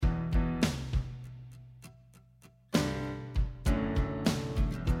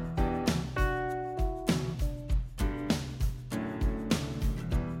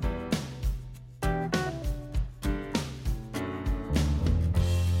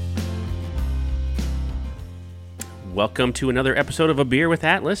Welcome to another episode of A Beer with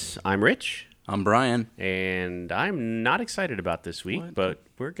Atlas. I'm Rich. I'm Brian. And I'm not excited about this week, but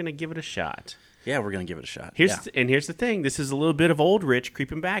we're going to give it a shot. Yeah, we're going to give it a shot. Here's the thing. This is a little bit of old Rich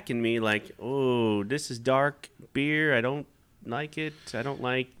creeping back in me. Like, oh, this is dark beer. I don't like it. I don't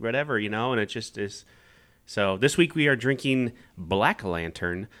like whatever, and it just is. So this week we are drinking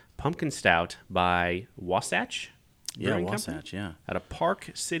Black-O-Lantern Pumpkin Stout by Wasatch. Yeah, Wasatch, Company, yeah. Out of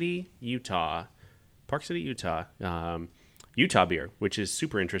Park City, Utah. Utah beer, which is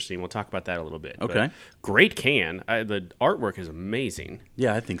super interesting. We'll talk about that a little bit. Okay. But great can. The artwork is amazing.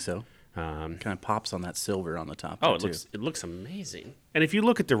 Yeah, I think so. Kind of pops on that silver on the top. Oh, it looks amazing. And if you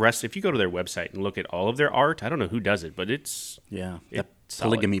look at the rest, if you go to their website and look at all of their art, I don't know who does it, but it's that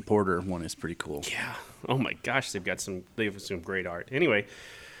Polygamy Porter one is pretty cool. Yeah. Oh my gosh, they have some great art. Anyway,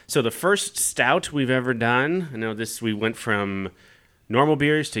 so the first stout we've ever done. I know we went from normal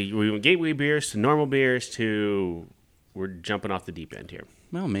beers we went gateway beers to normal beers to we're jumping off the deep end here.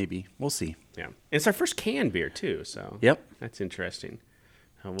 Well, maybe we'll see. Yeah, and it's our first canned beer too. So yep, that's interesting.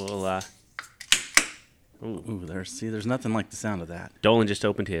 We'll there's nothing like the sound of that. Dolan just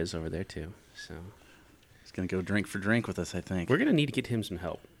opened his over there too, so he's gonna go drink for drink with us. I think we're gonna need to get him some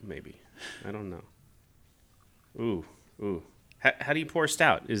help. Maybe, I don't know. Ooh. How do you pour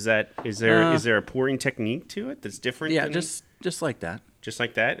stout? Is there a pouring technique to it that's different? Yeah, just like that. Just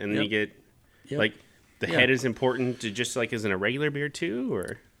like that, and then you get like the head is important to just like as in a regular beer too,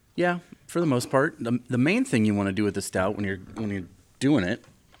 or yeah, for the most part. The main thing you want to do with the stout when you're doing it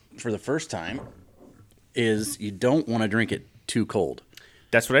for the first time is you don't want to drink it too cold.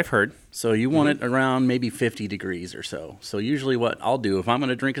 That's what I've heard. So you want it around maybe 50 degrees or so. So usually what I'll do if I'm going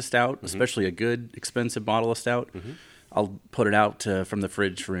to drink a stout, especially a good expensive bottle of stout, I'll put it out from the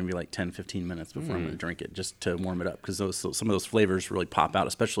fridge for maybe like 10, 15 minutes before I'm going to drink it, just to warm it up, because some of those flavors really pop out,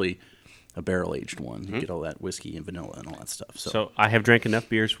 especially a barrel-aged one. You get all that whiskey and vanilla and all that stuff. So I have drank enough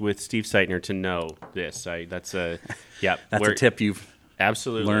beers with Steve Seitner to know this. That's a tip you've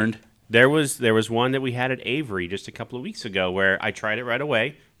absolutely learned. There was one that we had at Avery just a couple of weeks ago where I tried it right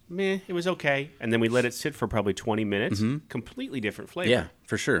away. It was okay. And then we let it sit for probably 20 minutes. Completely different flavor. Yeah,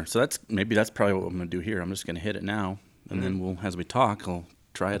 for sure. So that's probably what I'm going to do here. I'm just going to hit it now. And then as we talk, I'll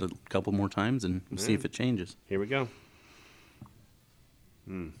try it a couple more times and we'll see if it changes. Here we go.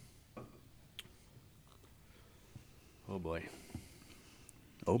 Oh, boy.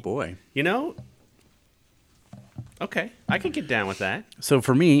 Oh, boy. Okay, I could get down with that. So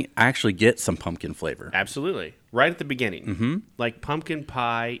for me, I actually get some pumpkin flavor. Absolutely. Right at the beginning. Like pumpkin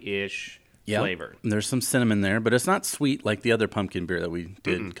pie-ish flavor. And there's some cinnamon there, but it's not sweet like the other pumpkin beer that we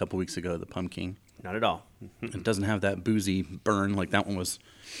did a couple weeks ago, the Pumpkin. Not at all. It doesn't have that boozy burn like that one was.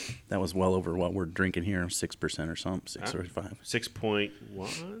 That was well over what we're drinking here, 6% or something, 6 or 5. 6.1?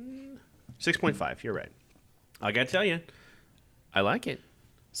 6.5, you're right. I got to tell you, I like it.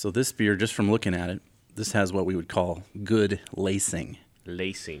 So this beer, just from looking at it, this has what we would call good lacing.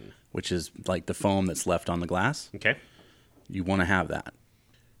 Lacing. Which is like the foam that's left on the glass. Okay. You want to have that.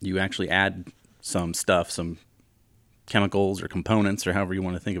 You actually add some stuff, some chemicals or components or however you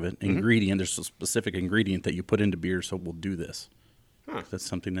want to think of it. Ingredient, there's a specific ingredient that you put into beer, so we'll do this. That's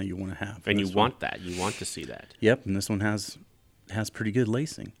something that you want to have. And you want that. You want to see that. Yep, and this one has pretty good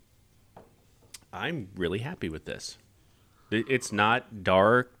lacing. I'm really happy with this. It's not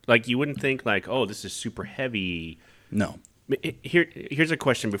dark. Like, you wouldn't think, like, oh, this is super heavy. No. Here's a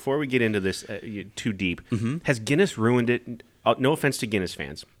question before we get into this too deep. Has Guinness ruined it? No offense to Guinness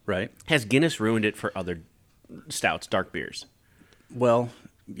fans. Right. Has Guinness ruined it for other stouts, dark beers? Well,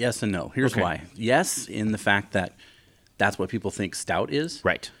 yes and no. Here's why. Yes, in the fact that that's what people think stout is.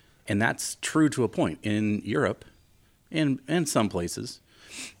 Right. And that's true to a point. In Europe and some places,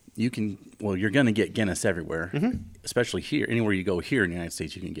 you're going to get Guinness everywhere, especially here. Anywhere you go here in the United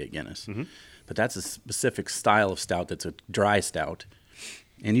States, you can get Guinness. But that's a specific style of stout that's a dry stout.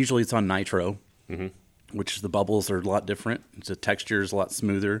 And usually it's on nitro, which the bubbles are a lot different. The texture is a lot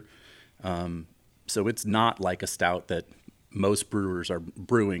smoother. So it's not like a stout that most brewers are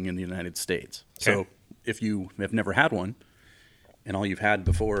brewing in the United States. Okay. So if you have never had one and all you've had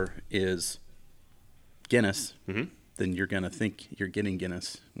before is Guinness, then you're going to think you're getting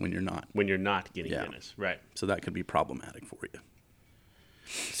Guinness when you're not. When you're not getting Guinness, right. So that could be problematic for you.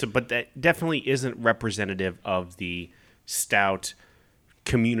 So, but that definitely isn't representative of the stout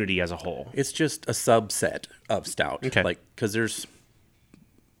community as a whole. It's just a subset of stout. Okay. Like, because there's,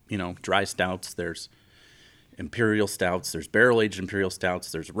 dry stouts, there's imperial stouts, there's barrel-aged imperial stouts,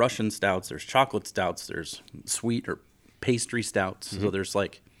 there's Russian stouts, there's chocolate stouts, there's sweet or pastry stouts. So there's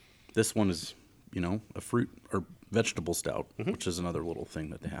this one is, a fruit or vegetable stout, which is another little thing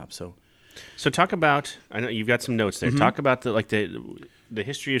that they have. So So talk about. I know you've got some notes there. Talk about the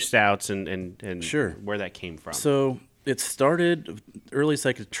history of stouts and Sure. where that came from. So it started, earliest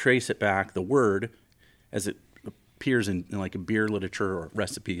I could trace it back, the word, as it appears in like a beer literature or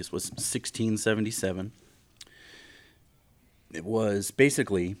recipes, was 1677. It was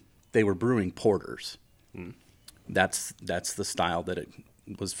basically, they were brewing porters. That's the style that it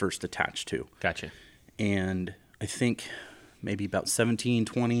was first attached to. Gotcha. And I think maybe about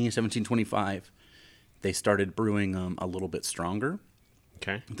 1720, 1725, they started brewing a little bit stronger.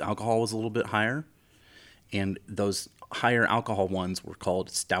 Okay. The alcohol was a little bit higher. And those higher alcohol ones were called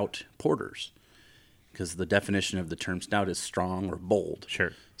stout porters, because the definition of the term stout is strong or bold.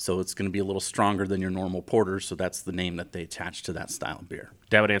 Sure. So it's going to be a little stronger than your normal porter, so that's the name that they attached to that style of beer.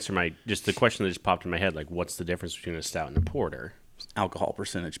 That would answer the question that just popped in my head. Like, what's the difference between a stout and a porter? Alcohol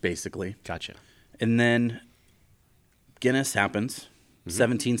percentage, basically. Gotcha. And then Guinness happens,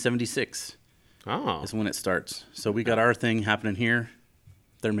 1776 is when it starts. So we got our thing happening here.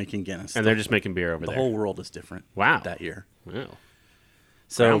 They're making Guinness. And they're just making beer over the there. whole world is different. Wow. That year. Wow.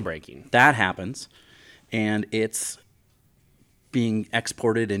 So groundbreaking. That happens, and it's being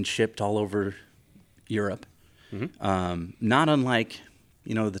exported and shipped all over Europe. Not unlike,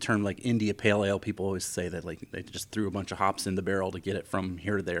 the term like India Pale Ale. People always say that like they just threw a bunch of hops in the barrel to get it from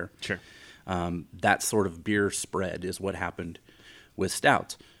here to there. Sure. That sort of beer spread is what happened with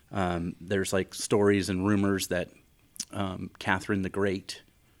stouts. There's like stories and rumors that Catherine the Great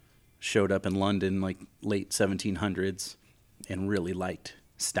showed up in London like late 1700s and really liked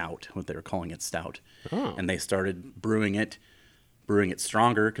stout, what they were calling it stout. Oh. And they started brewing it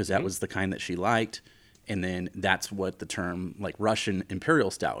stronger because that was the kind that she liked. And then that's what the term like Russian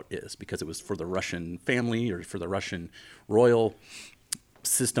Imperial Stout is, because it was for the Russian family or for the Russian royal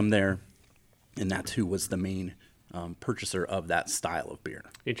system there. And that's who was the main purchaser of that style of beer.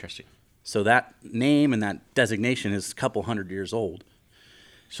 Interesting. So that name and that designation is a couple hundred years old.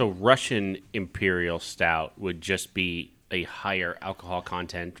 So Russian Imperial Stout would just be a higher alcohol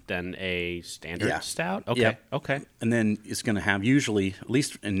content than a standard stout? Okay. Yep. Okay. And then it's going to have usually, at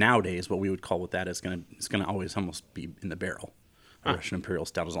least in nowadays, what we would call with that is it's going to always almost be in the barrel. Russian Imperial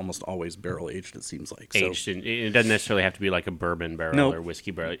Stout is almost always barrel aged, it seems like. Aged, and it doesn't necessarily have to be like a bourbon barrel or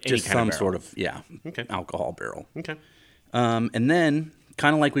whiskey barrel. Just kind some of sort of, alcohol barrel. Okay. And then,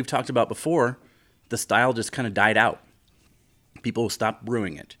 kind of like we've talked about before, the style just kind of died out. People stopped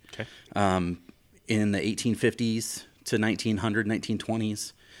brewing it. Okay. In the 1850s to 1900,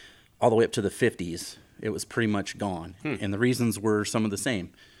 1920s, all the way up to the 50s, it was pretty much gone. And the reasons were some of the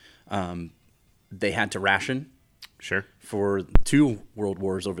same. They had to ration. Sure. For 2 world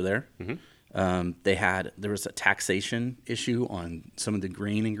wars over there. There was a taxation issue on some of the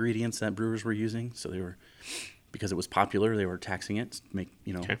grain ingredients that brewers were using. So because it was popular, they were taxing it to make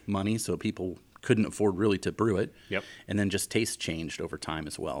money, so people couldn't afford really to brew it. Yep. And then just taste changed over time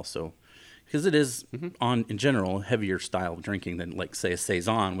as well. So because it is in general a heavier style of drinking than like say a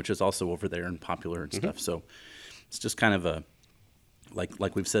saison, which is also over there and popular and stuff. So it's just kind of a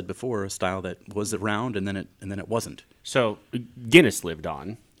like we've said before, a style that was around and then it wasn't. So Guinness lived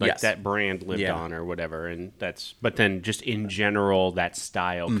on, Yes. that brand lived on or whatever, but then just in general that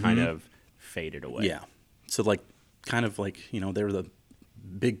style kind of faded away. Yeah. So kind of like they're the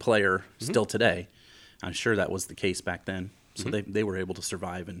big player still today. I'm sure that was the case back then. So they were able to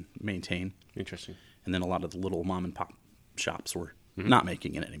survive and maintain. Interesting. And then a lot of the little mom and pop shops were not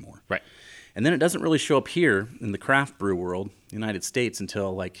making it anymore. Right. And then it doesn't really show up here in the craft brew world, the United States,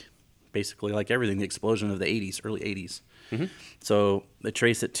 until basically like everything, the explosion of the 80s, early 80s. So they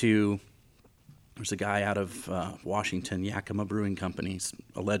trace it to, there's a guy out of Washington, Yakima Brewing Company,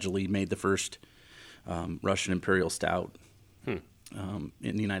 allegedly made the first Russian Imperial Stout in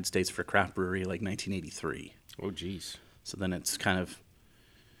the United States for craft brewery 1983. Oh, geez. So then it's kind of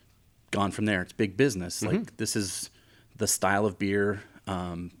gone from there. It's big business. This is the style of beer,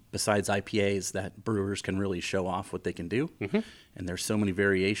 besides IPAs, that brewers can really show off what they can do. And there's so many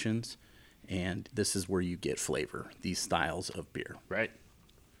variations. And this is where you get flavor, these styles of beer. Right.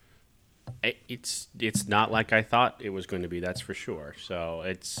 It's not like I thought it was going to be, that's for sure. So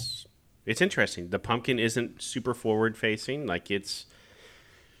it's interesting. The pumpkin isn't super forward facing.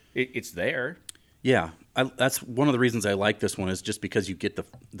 It's there. Yeah, that's one of the reasons I like this one, is just because you get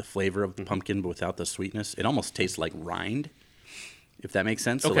the flavor of the pumpkin but without the sweetness. It almost tastes like rind, if that makes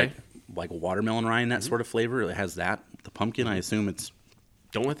sense. Okay. So like watermelon rind, that sort of flavor. It has that. The pumpkin, I assume it's.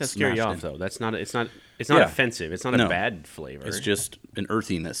 Don't let that scare you off, though. That's not. It's not Yeah. offensive. It's not a bad flavor. It's just an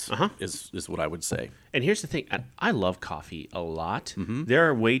earthiness. Is what I would say. And here's the thing. I love coffee a lot. There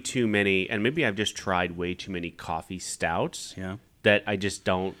are way too many, and maybe I've just tried way too many coffee stouts. Yeah. That I just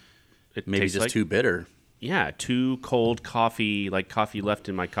don't It Maybe tastes just like, too bitter. Yeah, too cold coffee, like coffee left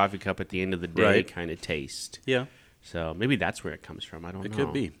in my coffee cup at the end of the day Right. kind of taste. Yeah, So maybe that's where it comes from. I don't know. it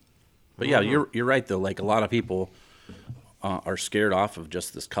could be. But yeah, you're right though. Like a lot of people are scared off of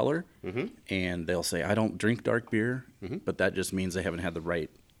just this color, and they'll say, "I don't drink dark beer," but that just means they haven't had the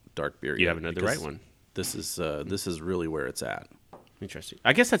right dark beer. You yet, haven't had the right one. This is really where it's at. Interesting.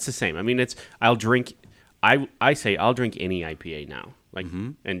 I guess that's the same. I mean, I'll drink. I say I'll drink any IPA now. Like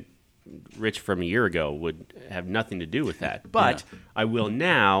and Rich from a year ago would have nothing to do with that, but I will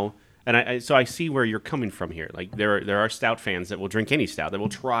now. And so I see where you're coming from here. Like there are stout fans that will drink any stout, that will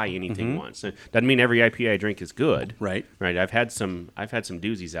try anything once. It doesn't mean every IPA I drink is good. Right. Right. I've had some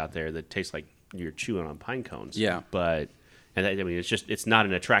doozies out there that taste like you're chewing on pine cones. Yeah. But it's not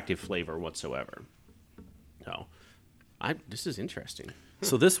an attractive flavor whatsoever. So this is interesting.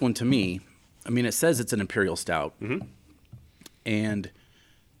 So this one to me, I mean, it says it's an imperial stout, and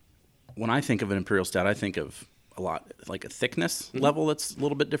when I think of an imperial stout, I think of a lot like a thickness level that's a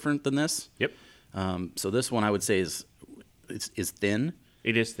little bit different than this. Yep. So this one I would say is thin.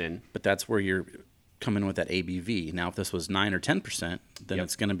 It is thin. But that's where you're coming with that ABV. Now, if this was 9 or 10%, then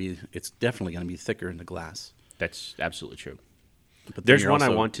it's definitely going to be thicker in the glass. That's absolutely true. But There's one I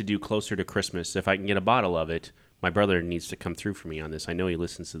want to do closer to Christmas. If I can get a bottle of it, my brother needs to come through for me on this. I know he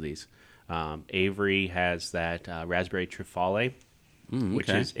listens to these. Avery has that raspberry truffaut, which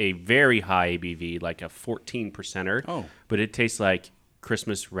is a very high ABV, like a 14%er. Oh. But it tastes like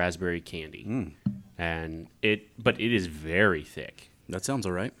Christmas raspberry candy. But it is very thick. That sounds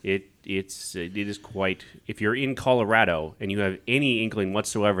all right. It is quite. If you're in Colorado and you have any inkling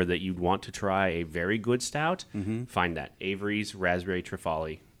whatsoever that you'd want to try a very good stout, find that Avery's Raspberry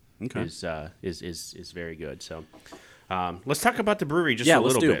Truffaut is very good. So let's talk about the brewery just a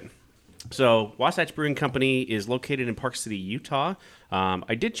little bit. So Wasatch Brewing Company is located in Park City, Utah.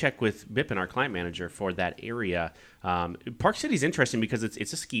 I did check with Bippin, our client manager, for that area. Park City is interesting because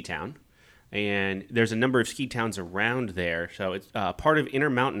it's a ski town. And there's a number of ski towns around there. So it's part of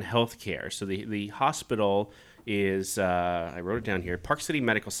Intermountain Healthcare. So the hospital is, I wrote it down here, Park City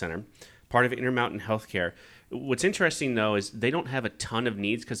Medical Center, part of Intermountain Healthcare. What's interesting, though, is they don't have a ton of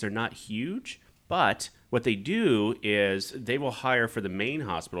needs because they're not huge. But what they do is they will hire for the main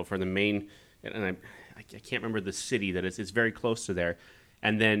hospital, and I can't remember the city that it's very close to there.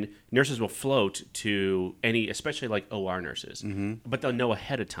 And then nurses will float to any, especially like OR nurses, but they'll know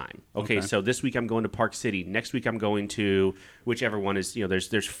ahead of time. Okay, so this week I'm going to Park City. Next week I'm going to whichever one is,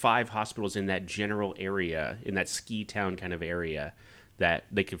 there's 5 hospitals in that general area, in that ski town kind of area that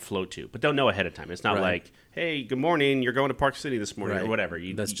they can float to. But they'll know ahead of time. It's not like, hey, good morning, you're going to Park City this morning or whatever.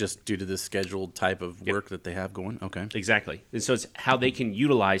 That's just due to the scheduled type of work that they have going. Okay. Exactly. And so it's how they can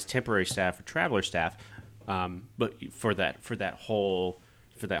utilize temporary staff or traveler staff, but for that whole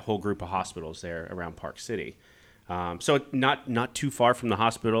group of hospitals there around Park City. So not too far from the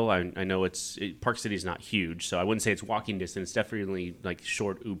hospital. I know Park City is not huge, so I wouldn't say it's walking distance. It's definitely like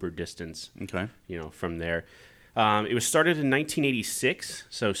short Uber distance. Okay. From there. It was started in 1986,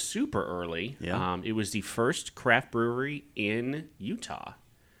 so super early. Yeah. It was the first craft brewery in Utah,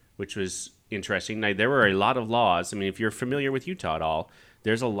 which was interesting. Now, there were a lot of laws. I mean, if you're familiar with Utah at all,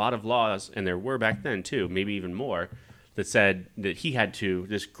 there's a lot of laws, and there were back then too, maybe even more, that said that he had to,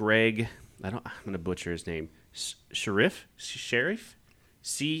 this Greg, I'm going to butcher his name, Sheriff, SCHRIF.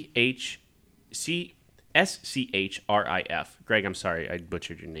 Greg, I'm sorry, I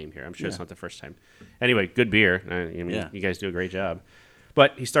butchered your name here. I'm sure it's not the first time. Anyway, good beer. You guys do a great job.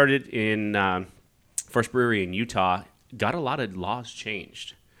 But he started in first brewery in Utah, got a lot of laws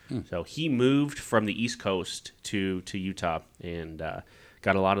changed. So he moved from the East Coast to Utah and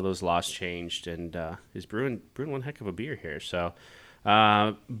got a lot of those laws changed, and is brewing one heck of a beer here. So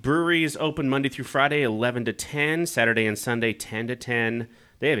brewery is open Monday through Friday, 11 to 10, Saturday and Sunday, 10 to 10.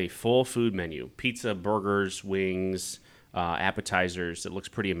 They have a full food menu, pizza, burgers, wings, appetizers. It looks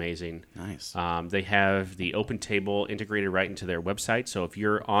pretty amazing. Nice. They have the open table integrated right into their website. So if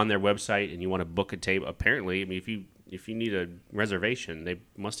you're on their website and you want to book a table, apparently, I mean, if you need a reservation, they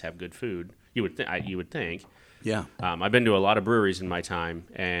must have good food. You would think. Yeah. I've been to a lot of breweries in my time,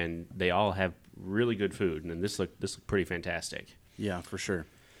 and they all have really good food, and this looked pretty fantastic. Yeah, for sure.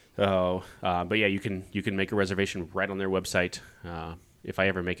 So, but yeah, you can make a reservation right on their website. If I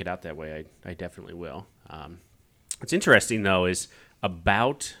ever make it out that way, I definitely will. What's interesting though is I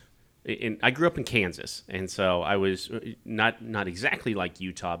grew up in Kansas, and so I was not exactly like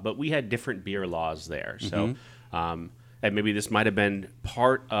Utah, but we had different beer laws there. So, and maybe this might have been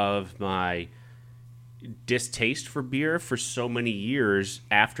part of my distaste for beer for so many years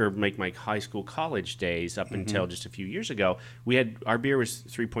after my high school, college days up until just a few years ago. Our beer was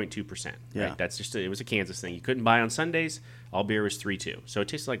 3.2%. Yeah. Right? That's it was a Kansas thing. You couldn't buy on Sundays. All beer was 3.2. So it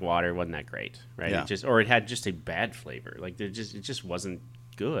tasted like water. It wasn't that great, right? Yeah. It had just a bad flavor. Like it just wasn't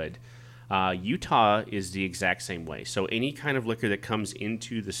good. Utah is the exact same way. So any kind of liquor that comes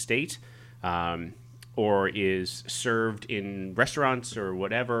into the state, or is served in restaurants or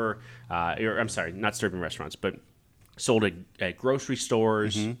whatever, I'm sorry, not served in restaurants, but sold at grocery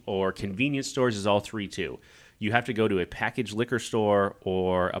stores or convenience stores is all 3.2. You have to go to a packaged liquor store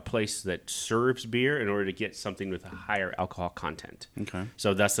or a place that serves beer in order to get something with a higher alcohol content. Okay.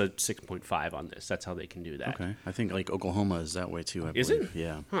 So that's a 6.5 on this. That's how they can do that. Okay. I think like Oklahoma is that way too. I Is believe. it?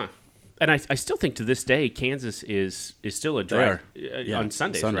 Yeah. Huh. And I still think to this day, Kansas is still a dry on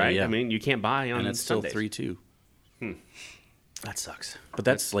Sundays, Sunday, right? yeah. I mean, you can't buy on And it's Sundays. still 3.2. That sucks. But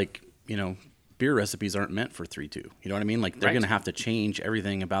that's like, beer recipes aren't meant for 3.2. You know what I mean? Like they're Right. going to have to change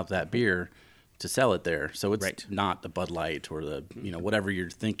everything about that beer to sell it there. So it's Right. not the Bud Light or the, whatever you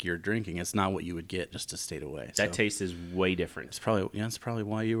think you're drinking. It's not what you would get just to stay away. That taste is way different. It's probably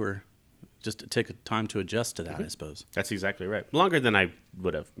why you were just take time to adjust to that, I suppose. That's exactly right. Longer than I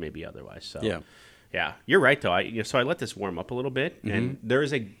would have maybe otherwise. So Yeah. You're right though. So I let this warm up a little bit, and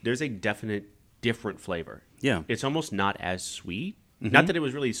there's a definite different flavor. Yeah. It's almost not as sweet. Not that it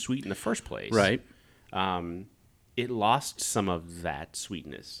was really sweet in the first place. Right. It lost some of that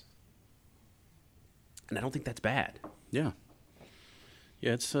sweetness, and I don't think that's bad. Yeah.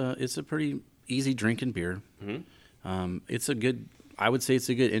 Yeah, it's a pretty easy drinking beer. I would say it's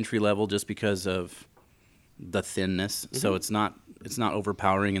a good entry level just because of the thinness. So it's not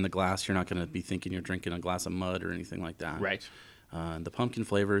overpowering in the glass. You're not going to be thinking you're drinking a glass of mud or anything like that. Right. The pumpkin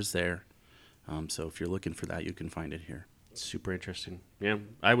flavor is there. So if you're looking for that, you can find it here. Super interesting. Yeah,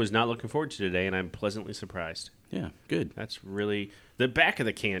 I was not looking forward to today, and I'm pleasantly surprised. Yeah, good. That's really the back of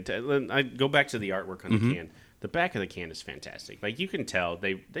the can. I go back to the artwork on the can. The back of the can is fantastic. Like you can tell,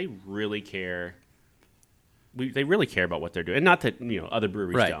 they really care. They really care about what they're doing, and not that other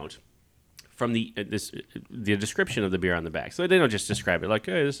breweries don't. From the description of the beer on the back, so they don't just describe it like,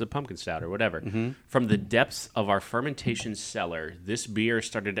 "Hey, this is a pumpkin stout" or whatever. From the depths of our fermentation cellar, this beer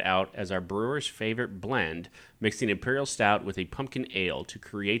started out as our brewer's favorite blend, mixing imperial stout with a pumpkin ale to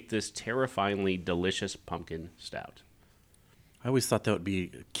create this terrifyingly delicious pumpkin stout. I always thought that would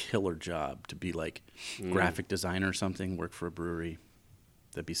be a killer job to be like graphic designer or something, work for a brewery.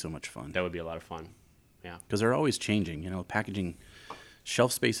 That'd be so much fun. That would be a lot of fun. Yeah, because they're always changing. Packaging.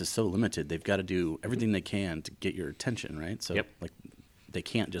 Shelf space is so limited. They've got to do everything they can to get your attention, right? So, like, they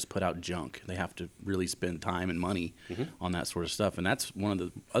can't just put out junk. They have to really spend time and money on that sort of stuff. And that's one of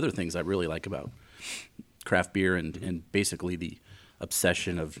the other things I really like about craft beer and basically the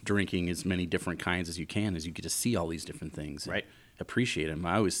obsession of drinking as many different kinds as you can, is you get to see all these different things. Right. Appreciate them.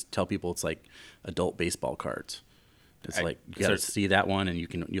 I always tell people it's like adult baseball cards. It's like you got to see that one, and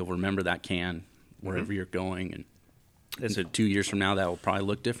you'll remember that can wherever you're going, and 2 years from now, that will probably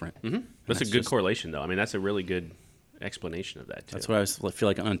look different. That's a good correlation, though. I mean, that's a really good explanation of that, too. That's what I feel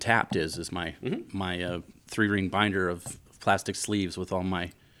like Untapped is my 3-ring binder of plastic sleeves with all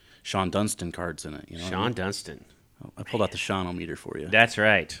my Sean Dunstan cards in it. Sean Dunstan. I pulled out the Sean-o-meter for you. That's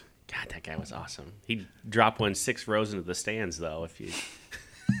right. God, that guy was awesome. He'd drop one 6 rows into the stands, though, if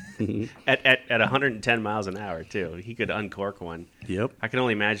you... at 110 miles an hour, too. He could uncork one. Yep. I can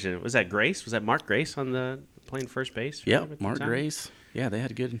only imagine. Was that Grace? Was that Mark Grace on the... playing first base? Yep, Mark Grace. Yeah, they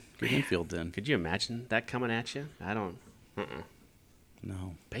had a good infield then. Could you imagine that coming at you? I don't.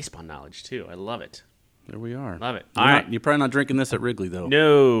 No. Baseball knowledge, too. I love it. There we are. Love it. You're probably not drinking this at Wrigley, though.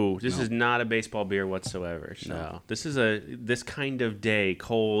 No, this is not a baseball beer whatsoever. So this is this kind of day,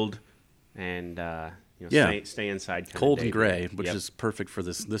 cold and stay inside kind cold of day. And gray, which is perfect for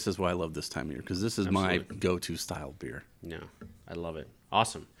this. This is why I love this time of year, because this is my go-to style beer. Yeah, I love it.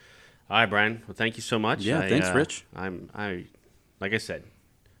 Awesome. All right, Brian. Well, thank you so much. Yeah, thanks, Rich. Like I said,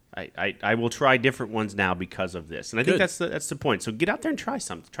 I will try different ones now because of this, and I think that's the point. So get out there and try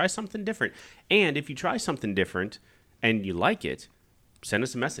something. Try something different. And if you try something different and you like it, send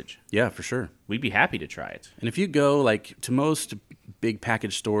us a message. Yeah, for sure. We'd be happy to try it. And if you go like to most big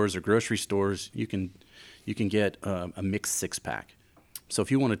package stores or grocery stores, you can get a mixed 6-pack. So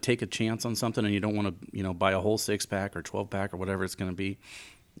if you want to take a chance on something and you don't want to buy a whole 6-pack or 12-pack or whatever it's going to be,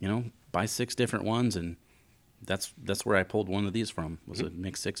 buy 6 different ones, and that's where I pulled one of these from, was a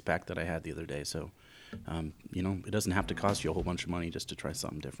mixed 6-pack that I had the other day. So, it doesn't have to cost you a whole bunch of money just to try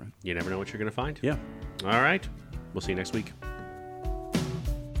something different. You never know what you're going to find. Yeah. All right. We'll see you next week.